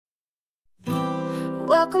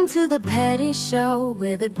Welcome to the Petty Show.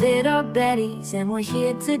 We're the Bitter Betties, and we're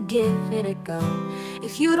here to give it a go.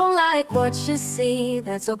 If you don't like what you see,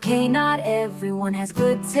 that's okay, not everyone has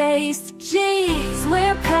good taste. Jeez,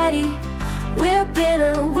 we're petty, we're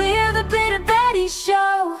bitter, we're the Bitter Betty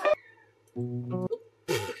Show. Oh.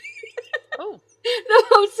 No,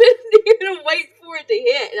 I'm sitting here and waiting for it to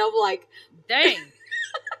hit, and I'm like, dang. Okay.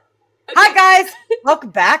 Hi guys, welcome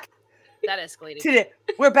back. That escalated. Today,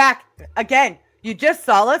 we're back again. You just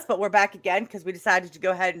saw us, but we're back again because we decided to go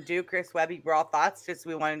ahead and do Chris Webby Raw Thoughts. Just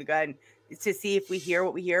we wanted to go ahead and to see if we hear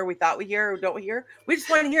what we hear, we thought we hear, or don't hear. We just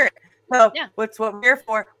want to hear it. So yeah. What's what we're here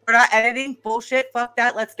for. We're not editing bullshit. Fuck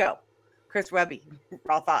that. Let's go. Chris Webby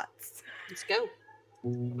Raw Thoughts. Let's go.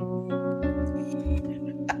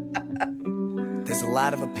 There's a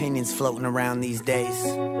lot of opinions floating around these days,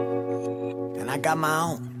 and I got my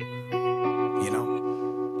own. You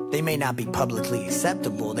know, they may not be publicly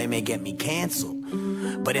acceptable, they may get me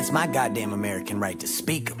canceled, but it's my goddamn American right to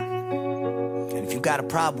speak them. And if you got a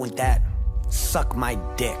problem with that, suck my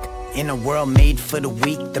dick. In a world made for the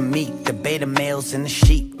weak, the meek, the beta males and the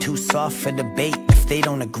sheep, too soft for debate. If they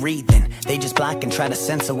don't agree, then they just block and try to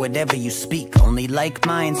censor whatever you speak. Only like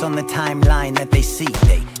minds on the timeline that they see.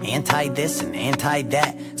 They anti this and anti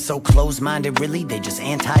that, so close-minded really, they just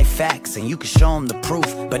anti-facts. And you can show them the proof,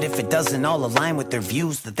 but if it doesn't all align with their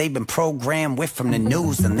views that they've been programmed with from the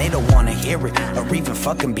news, then they don't want to hear it, or even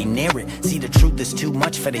fucking be near it. See, the truth is too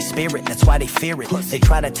much for their spirit, that's why they fear it. They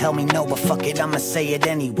try to tell me no, but fuck it, I'ma say it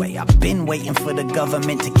anyway. I've been waiting for the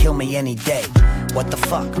government to kill me any day. What the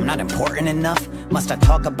fuck, I'm not important enough? Must I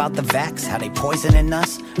talk about the vax, how they poisoning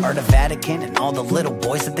us? Or the Vatican and all the little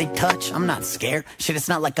boys that they touch? I'm not scared, shit, it's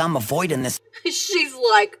not like I'm avoiding this. She's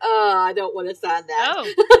like, I don't want to sign that.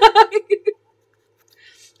 Oh.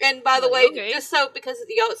 And by the way, okay. just so, because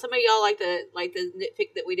y'all, some of y'all like to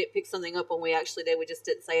nitpick that we didn't pick something up when we actually did, we just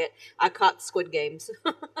didn't say it. I caught Squid Games.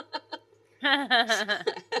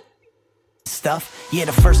 Stuff. Yeah,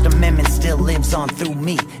 the First Amendment still lives on through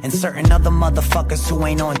me and certain other motherfuckers who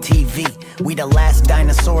ain't on TV. We the last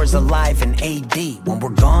dinosaurs alive in AD. When we're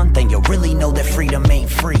gone, then you'll really know that freedom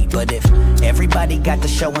ain't free. But if everybody got to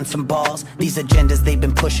showing some balls, these agendas they've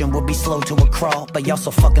been pushing will be slow to a crawl. But y'all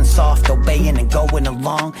so fucking soft, obeying and going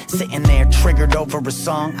along, sitting there triggered over a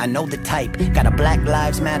song. I know the type, got a Black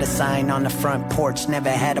Lives Matter sign on the front porch,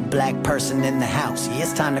 never had a black person in the house. Yeah,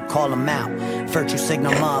 it's time to call them out. Virtue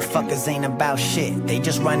signal motherfuckers ain't about shit, they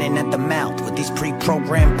just running at the mouth with these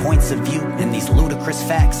pre-programmed points of view and these ludicrous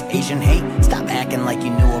facts. Asian hate, stop acting like you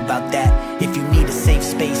knew about that. If you need a safe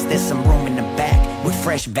space, there's some room in the back with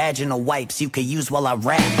fresh vaginal wipes you could use while I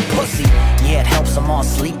rap. Pussy, yeah, it helps them all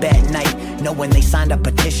sleep at night, knowing they signed a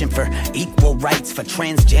petition for equal rights for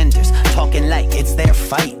transgenders, talking like it's their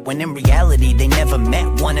fight, when in reality they never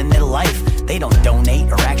met one in their life. They don't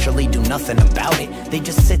donate or actually do nothing about it, they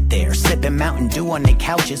just sit there sipping Mountain Dew on their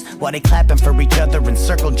couches while they clapping for each other and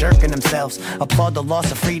circle jerking themselves, applaud the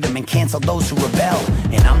loss of freedom and cancel those who rebel.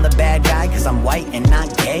 And I'm the bad guy cause I'm white and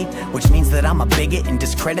not gay, which means that I'm a bigot and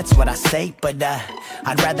discredits what I say. But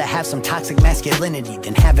I'd rather have some toxic masculinity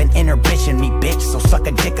than have an inner bitch in me, bitch, so suck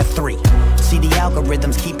a dick of 3. See, the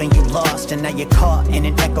algorithm's keeping you lost, and now you're caught in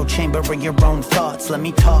an echo chamber of your own thoughts. Let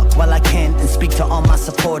me talk while I can and speak to all my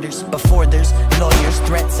supporters before there's lawyers,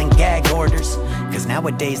 threats, and gag orders. Cause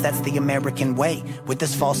nowadays that's the American way, with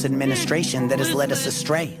this false administration that has led us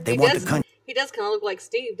astray. They want the country. He does kind of look like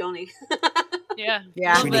Steve, don't he?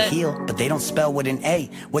 Yeah. To heal, but they don't spell with an A.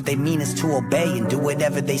 What they mean is to obey and do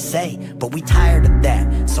whatever they say. But we tired of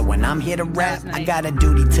that. So when I'm here to rap, I got a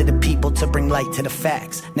duty to the people to bring light to the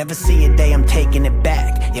facts. Never see a day I'm taking it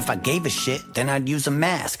back. If I gave a shit, then I'd use a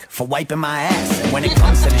mask for wiping my ass. And when it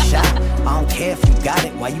comes to the shot, I don't care if you got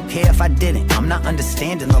it. Why you care if I didn't? I'm not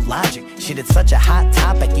understanding the logic. Shit, it's such a hot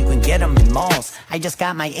topic, you can get them in malls. I just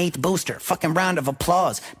got my 8th booster, fucking round of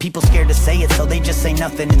applause. People scared to say it, so they just say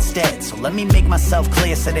nothing instead. So let me make myself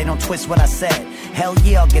clear so they don't twist what I said. Hell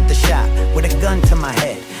yeah, I'll get the shot with a gun to my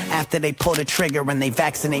head after they pull the trigger and they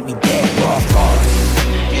vaccinate me dead. Raw thoughts.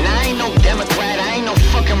 And I ain't no Democrat, I ain't no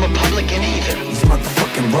fucking Republican either. These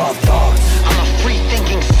motherfucking raw thoughts. I'm a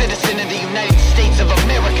free-thinking citizen of the United States of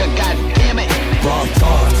America, god damn it. Raw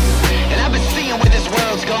thoughts. And I've been seeing where this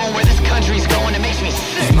world's going, where this country's going, it makes me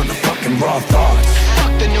sick. These motherfucking raw thoughts.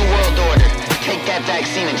 Fuck the New World Order. Take that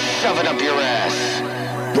vaccine and shove it up your ass.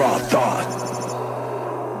 Raw thoughts.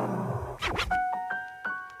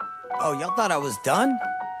 Oh, y'all thought I was done?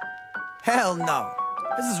 Hell no.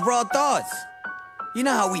 This is Raw Thoughts. You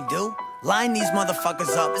know how we do. Line these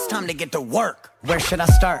motherfuckers up. It's time to get to work. Where should I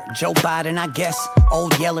start? Joe Biden, I guess.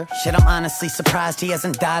 Old Yeller. Shit, I'm honestly surprised he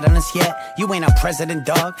hasn't died on us yet. You ain't a president,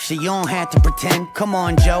 dog. Shit, you don't have to pretend. Come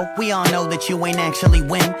on, Joe. We all know that you ain't actually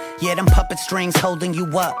win. Yeah, them puppet strings holding you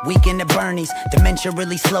up. Weekend at Bernie's. Dementia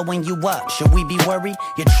really slowing you up. Should we be worried?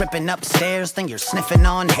 You're tripping upstairs, then you're sniffing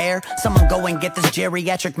on hair. Someone go and get this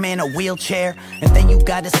geriatric man a wheelchair. And then you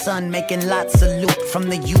got his son making lots of loot from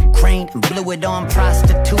the Ukraine and blew it on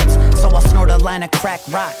prostitutes. So I'll snort a line of crack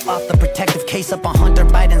rock off the protective case up on Hunter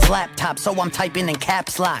Biden's laptop. So I'm typing in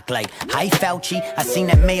caps lock like, hi Fauci, I seen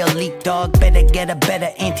that mail leak, dog. Better get a better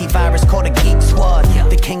antivirus called a Geek Squad.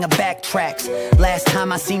 The king of backtracks. Last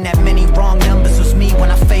time I seen that many wrong numbers was me when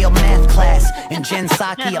I failed math class. And Jen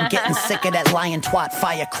Psaki, I'm getting sick of that lion twat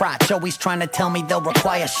fire crotch. Always trying to tell me they'll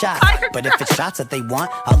require shots. But if it's shots that they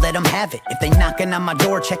want, I'll let them have it. If they knocking on my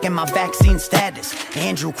door checking my vaccine status.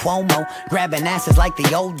 Andrew Cuomo grabbing asses like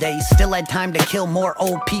the old days. Still had time to kill more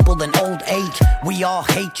old people than old age. We all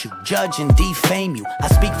hate you, judge and defame you. I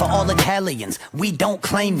speak for all Italians, we don't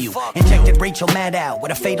claim you. Injected Rachel Maddow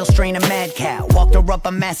with a fatal strain of mad cow. Walked her up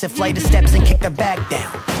a massive flight of steps and kicked her back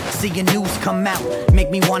down. Seeing news come out,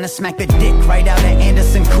 make me wanna smack the dick right out of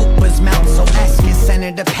Anderson Cooper's mouth. So ask your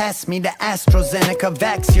senator, pass me the AstraZeneca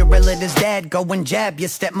vax. Your relative's dad, go and jab your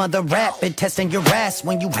stepmother rapid. Testing your ass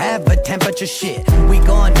when you have a temperature shit. We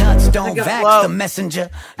going nuts, don't vax the messenger.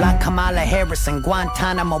 Like Kamala Harris in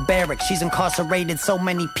Guantanamo barracks. She's incarcerated so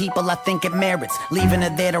many people, I think it merits leaving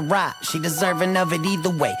her there to rot. She deserving of it either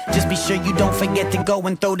way. Just be sure you don't forget to go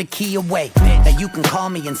and throw the key away. Now you can call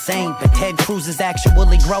me insane, but Ted Cruz is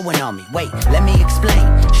actually growing on me. Wait, let me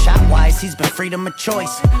explain. Shot-wise, he's been freedom of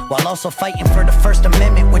choice, while also fighting for the First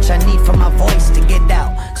Amendment, which I need for my voice to get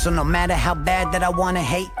out. So no matter how bad that I wanna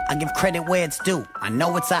hate, I give credit where it's due. I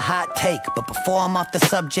know it's a hot take, but before I'm off the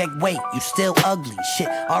subject, wait, you still ugly. Shit,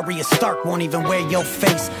 Arya Stark won't even wear your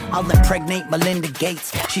face. I'll impregnate Melinda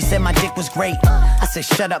Gates. She said my dick was great. I said,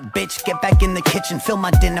 shut up, bitch, get back in the kitchen, fill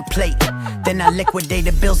my dinner plate. Then I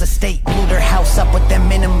liquidated Bill's estate, blew their house up with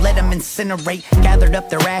them in them, let them incinerate. Gathered up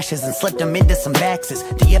their ashes and slipped them into some vaxes.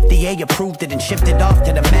 The FDA approved it and shipped it off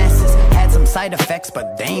to the masses. Had some side effects,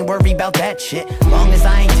 but they ain't worried about that shit. Long as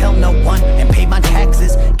I ain't tell no one and pay my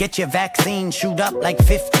taxes. Get your vaccine, shoot up like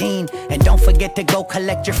 15. And don't forget to go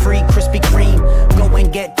collect your free Krispy Kreme. Go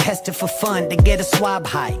and get tested for fun to get a swab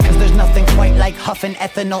high. Cause there's nothing quite like huffing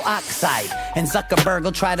ethanol oxide. And Zuckerberg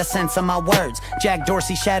will try to censor my words. Jack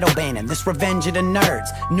Dorsey shadow banning, this revenge of the nerds.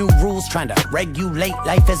 New rules trying to regulate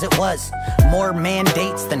life as it was. More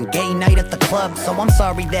mandates than gay night at the club. So I'm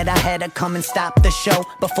sorry that I had to come and stop the show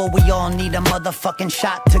before we all need a motherfucking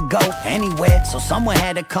shot to go anywhere. So someone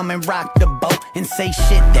had to come and rock the boat and say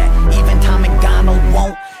shit that even Tom McDonald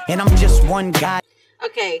won't. And I'm just one guy.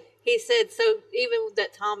 Okay, he said, so even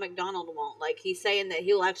that Tom McDonald won't. Like, he's saying that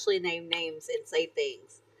he'll actually name names and say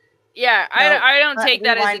things. Yeah, No, I don't take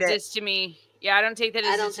that as a rewind it. diss to me. Yeah, I don't take that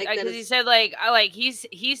as I don't take that because as- he said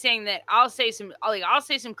he's saying that I'll say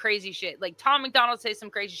some crazy shit. Like Tom McDonald says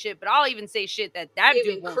some crazy shit, but I'll even say shit that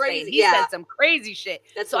Even dude won't crazy, say. He yeah. said some crazy shit.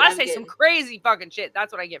 That's So what I I'm say getting. some crazy fucking shit.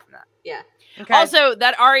 That's what I get from that. Yeah. Okay. Also,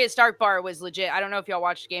 that Arya Stark bar was legit. I don't know if y'all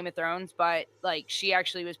watched Game of Thrones, but like she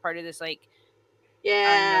actually was part of this like I don't know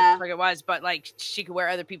Yeah. what the fuck it was, but like she could wear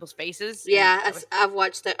other people's faces. and Yeah, that was, I've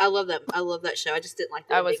watched that. I love that. I love that show. I just didn't like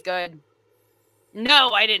that was ending. good. No,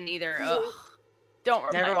 I didn't either. Ugh. Don't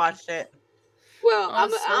remind Never me. watched it. Well, Oh, I'm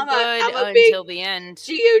so a good big until the end.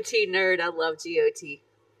 GOT nerd. I love GOT.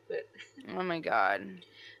 But Oh my god.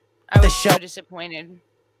 I was so show- disappointed.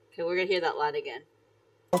 okay, we're gonna hear that line again.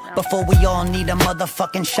 Before we all need a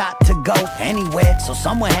motherfucking shot to go anywhere. So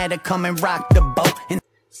someone had to come and rock the boat and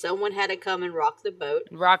Someone had to come and rock the boat.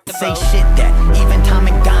 Rock the say boat. shit that even Tom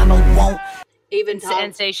McDonald won't. Even And, Tom.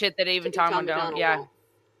 and say shit that even Tom McDonald. Yeah. won't.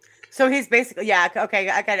 So he's basically, yeah, okay,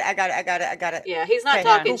 I got it. Yeah, he's not Okay,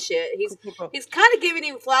 talking cool. shit. He's Cool. he's kind of giving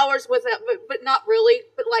him flowers with that, but not really.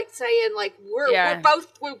 But like saying like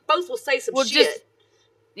we both will say some Well, shit.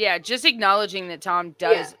 just acknowledging that Tom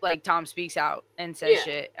does Yeah. like Tom speaks out and says Yeah.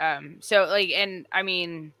 shit. So like, and I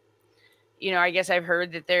mean, you know, I guess I've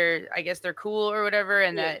heard that they're cool or whatever,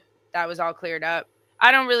 and Yeah. that was all cleared up.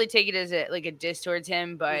 I don't really take it as a diss towards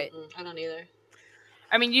him, but I don't either.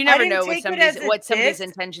 I mean, you never didn't know take it as a what somebody's diss.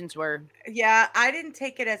 intentions were. Yeah, I didn't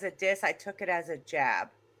take it as a diss. I took it as a jab.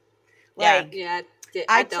 Yeah. Like, Yeah,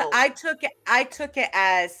 I don't. I took it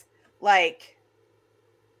as like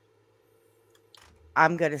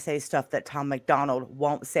I'm gonna say stuff that Tom McDonald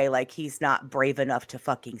won't say, like he's not brave enough to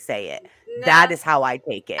fucking say it. No, That is how I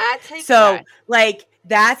take it. I take So that. like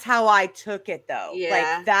that's how I took it though. Yeah.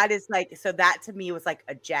 Like that is like so that to me was like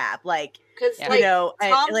a jab. Like because Yeah. like you know,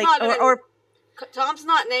 and, Tom's like not gonna, or Tom's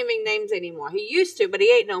not naming names anymore. He used to, but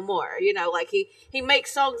he ain't no more. You know, like he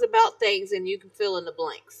makes songs about things, and you can fill in the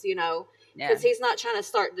blanks. You know, because he's not trying to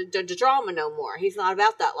start the drama no more. He's not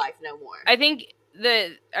about that life no more. I think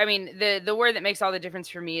the word that makes all the difference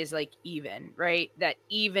for me is like even, right? That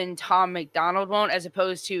even Tom McDonald won't, as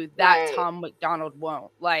opposed to that Tom McDonald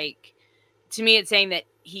won't. Like, to me, it's saying that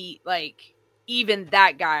he, like, even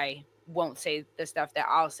that guy won't say the stuff that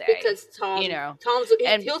I'll say, because Tom, you know,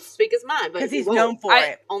 he'll speak his mind, but because he's known for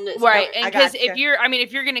it on this, right? And because if you're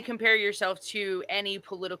going to compare yourself to any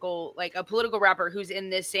political, like a political rapper who's in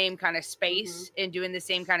this same kind of space and doing the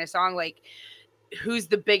same kind of song, like, who's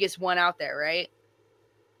the biggest one out there, right?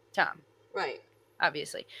 Tom, right?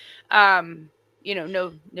 Obviously, you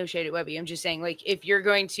know, no shade at Webby. I'm just saying, like, if you're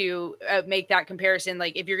going to make that comparison,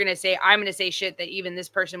 like, if you're going to say, I'm going to say shit that even this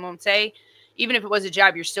person won't say, even if it was a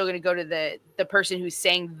jab, you're still going to go to the person who's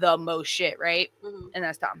saying the most shit, right? And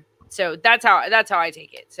that's Tom. So that's how I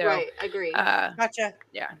take it. So right, I agree. Gotcha.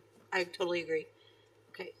 Yeah, I totally agree.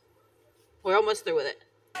 Okay, we're almost through with it.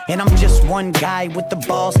 And I'm just one guy with the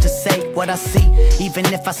balls to say what I see, even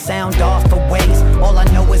if I sound off for ways. All I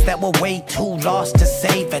know is that we're way too lost to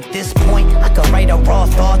save. At this point, I could write a raw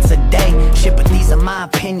thoughts a day. Shit, but these are my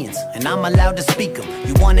opinions, and I'm allowed to speak them.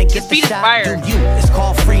 You wanna get the shot, do you? It's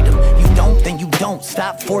called freedom. You don't, then you don't.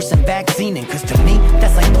 Stop forcing vaccining, cause to me,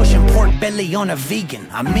 that's like pushing pork belly on a vegan.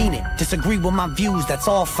 I mean it. Disagree with my views, that's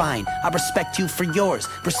all fine. I respect you for yours,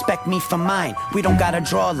 respect me for mine. We don't gotta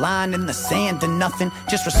draw a line in the sand or nothing.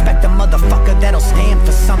 Just respect a motherfucker that'll stand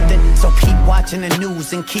for something. So keep watching the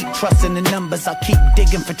news and keep trusting the numbers. I'll keep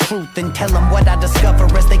digging for truth and tell them what I discover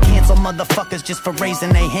as they cancel motherfuckers just for raising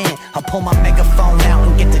their hand. I'll pull my megaphone out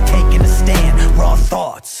and get to taking a stand. Raw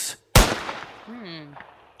thoughts.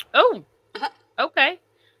 Oh, okay.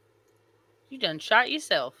 You done shot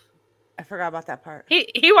yourself. I forgot about that part.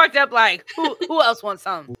 He walked up like, who else wants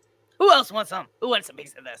some? Who else wants some? Who wants a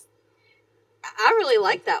piece of this? I really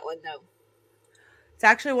like that one though. It's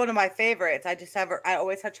actually one of my favorites. I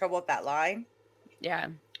always had trouble with that line. Yeah.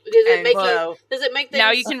 Does it make things now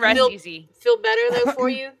you can rest easy. Feel better though for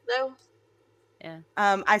you though? Yeah.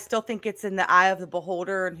 I still think it's in the eye of the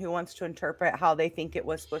beholder and who wants to interpret how they think it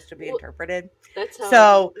was supposed to be interpreted. That's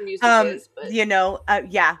how music is, but... you know,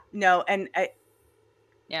 yeah, no, and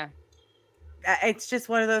yeah, it's just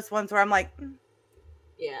one of those ones where I'm like,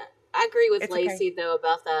 yeah, I agree with it's Lacey though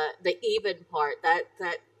about the even part that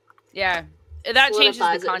yeah. That changes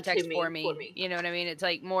the context for me. You know what I mean? It's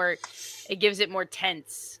like more, it gives it more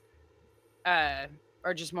tense,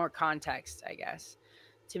 or just more context, I guess.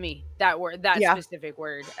 To me, that word, that specific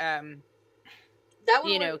word. That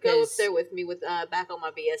one would go up there with me with Back on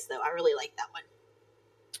My BS though. I really like that one.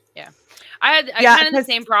 Yeah, I kind of the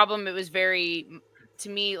same problem. It was very, to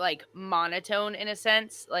me, like monotone in a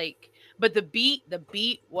sense. Like, but the beat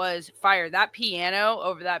was fire. That piano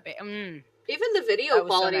over that. Even the video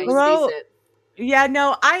quality was decent. Yeah,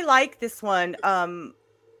 no, I like this one. I've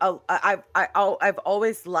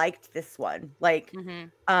always liked this one. Like,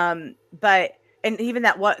 but and even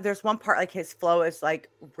there's one part like his flow is like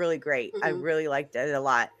really great. I really liked it a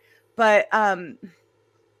lot. But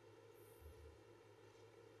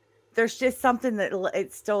there's just something that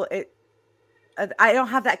I don't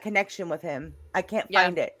have that connection with him. I can't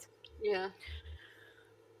find it. Yeah.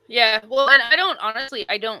 Yeah. Well, and I don't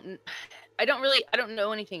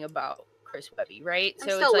know anything about Chris Webby, right? So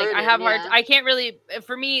it's like I have I can't really,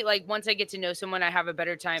 for me, like once I get to know someone, I have a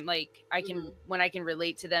better time. Like I can when I can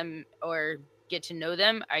relate to them or get to know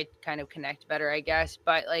them, I kind of connect better, I guess.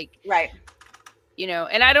 But like, right, you know,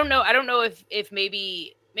 and I don't know if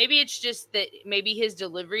maybe it's just that maybe his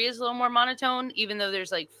delivery is a little more monotone, even though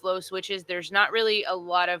there's like flow switches. There's not really a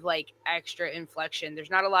lot of like extra inflection. There's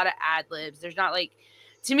not a lot of ad libs. There's not like,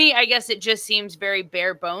 to me, I guess it just seems very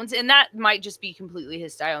bare bones, and that might just be completely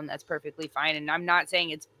his style, and that's perfectly fine. And I'm not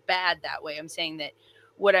saying it's bad that way. I'm saying that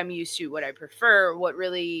what I'm used to, what I prefer, what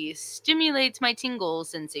really stimulates my tingle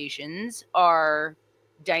sensations are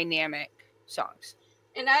dynamic songs.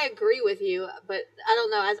 And I agree with you, but I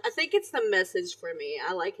don't know. I think it's the message for me.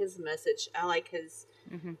 I like his message. I like his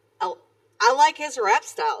I like his rap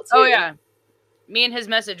style too. Oh yeah, me and his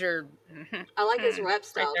message are. I like his rap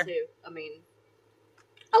style too. I mean,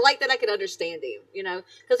 I like that I can understand him, you know.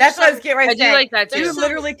 That's what I was getting ready to say. I do like that too. You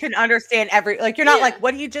literally can understand like you're not like,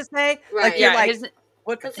 what do you just say? Right. Like you're like,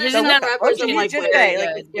 what did you just say?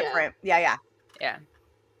 Like it's different. Yeah.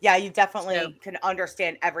 Yeah, you definitely can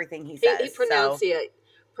understand everything he says. He pronunciates.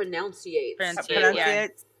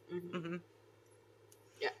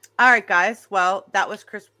 Yeah. All right, guys. Well, that was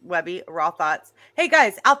Chris Webby, Raw Thoughts. Hey,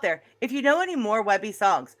 guys, out there, if you know any more Webby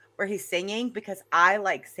songs where he's singing, because I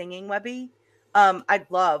like singing Webby, I'd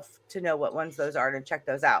love to know what ones those are to check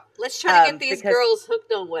those out. Let's try to get these girls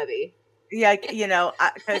hooked on Webby. Yeah, you know,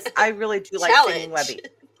 because I really do like singing Webby.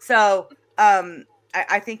 So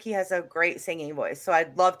I think he has a great singing voice. So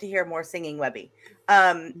I'd love to hear more singing Webby.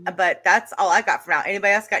 But that's all I got for now.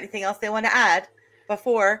 Anybody else got anything else they want to add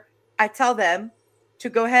before I tell them to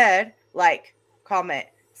go ahead, like, comment,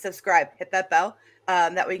 subscribe, hit that bell.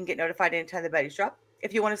 That way you can get notified anytime the Betties drop.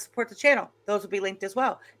 If you want to support the channel, those will be linked as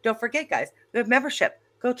well. Don't forget, guys, we have membership.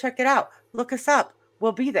 Go check it out. Look us up.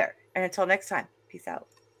 We'll be there. And until next time, peace out.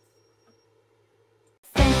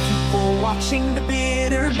 Thank you for watching the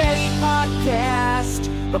Bitter Betty Podcast.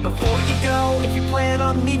 But before you go, if you plan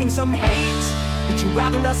on leaving some hate, would you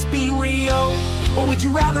rather us be real, or would you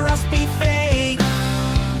rather us be fake?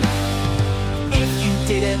 If you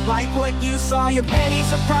didn't like what you saw, your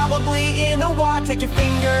pennies are probably in a wad. Take your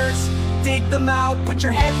fingers, dig them out, put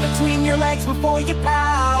your head between your legs before you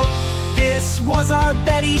pout. This was our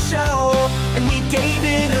Betty show, and we gave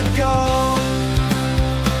it a go.